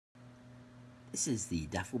This is the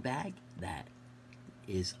duffel bag that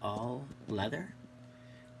is all leather.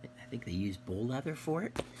 I think they use bull leather for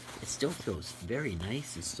it. It still feels very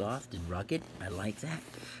nice and soft and rugged. I like that.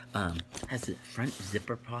 Has a front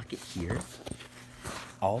zipper pocket here,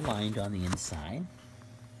 all lined on the inside.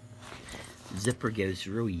 Zipper goes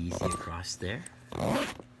really easy across there.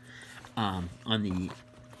 On the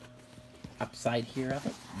upside here of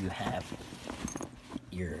it, you have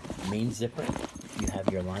your main zipper. You have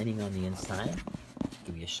your lining on the inside.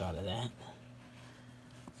 Give you a shot of that.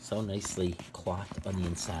 So nicely clothed on the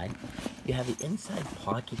inside. You have the inside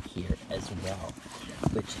pocket here as well,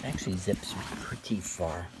 which actually zips pretty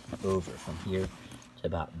far over from here to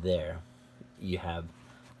about there. You have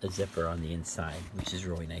a zipper on the inside, which is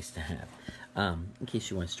really nice to have, in case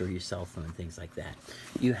you want to store your cell phone and things like that.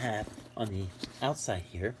 You have on the outside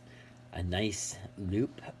here a nice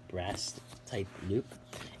loop, brass type loop,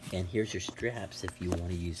 and here's your straps if you want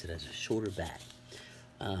to use it as a shoulder bag.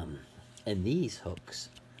 And these hooks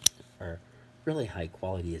are really high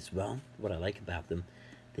quality as well. What I like about them,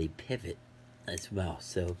 they pivot as well,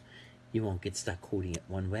 so you won't get stuck holding it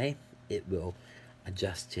one way. It will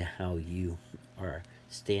adjust to how you are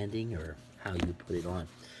standing or how you put it on.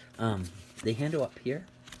 The handle up here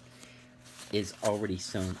is already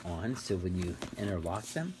sewn on, so when you interlock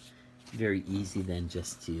them, very easy then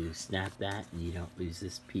just to snap that and you don't lose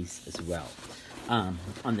this piece as well. On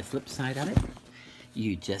the flip side of it,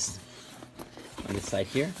 you just, on the side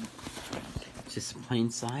here, just plain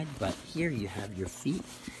side, but here you have your feet.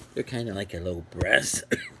 They're kind of like a little brass,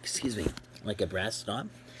 excuse me, like a brass knob.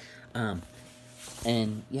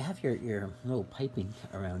 And you have your little piping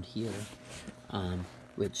around here,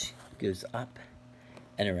 which goes up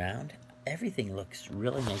and around. Everything looks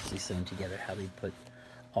really nicely sewn together, how they put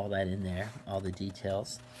all that in there, all the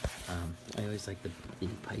details. I always like the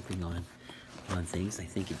piping on things. I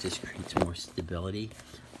think it just creates more stability,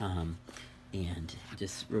 and it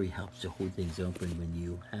just really helps to hold things open when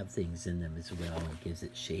you have things in them as well. It gives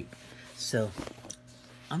it shape. So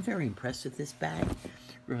I'm very impressed with this bag.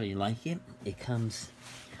 Really like it. It comes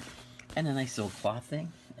in a nice little cloth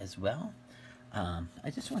thing as well. I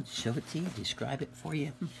just want to show it to you, describe it for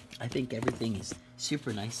you. I think everything is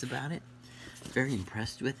super nice about it. Very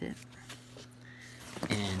impressed with it.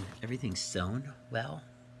 And everything's sewn well.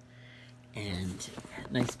 And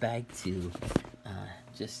nice bag to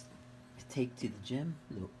just take to the gym,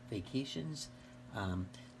 little vacations,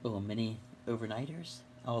 little mini overnighters,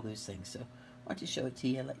 all those things. So I want to show it to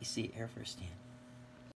you, let you see it here firsthand.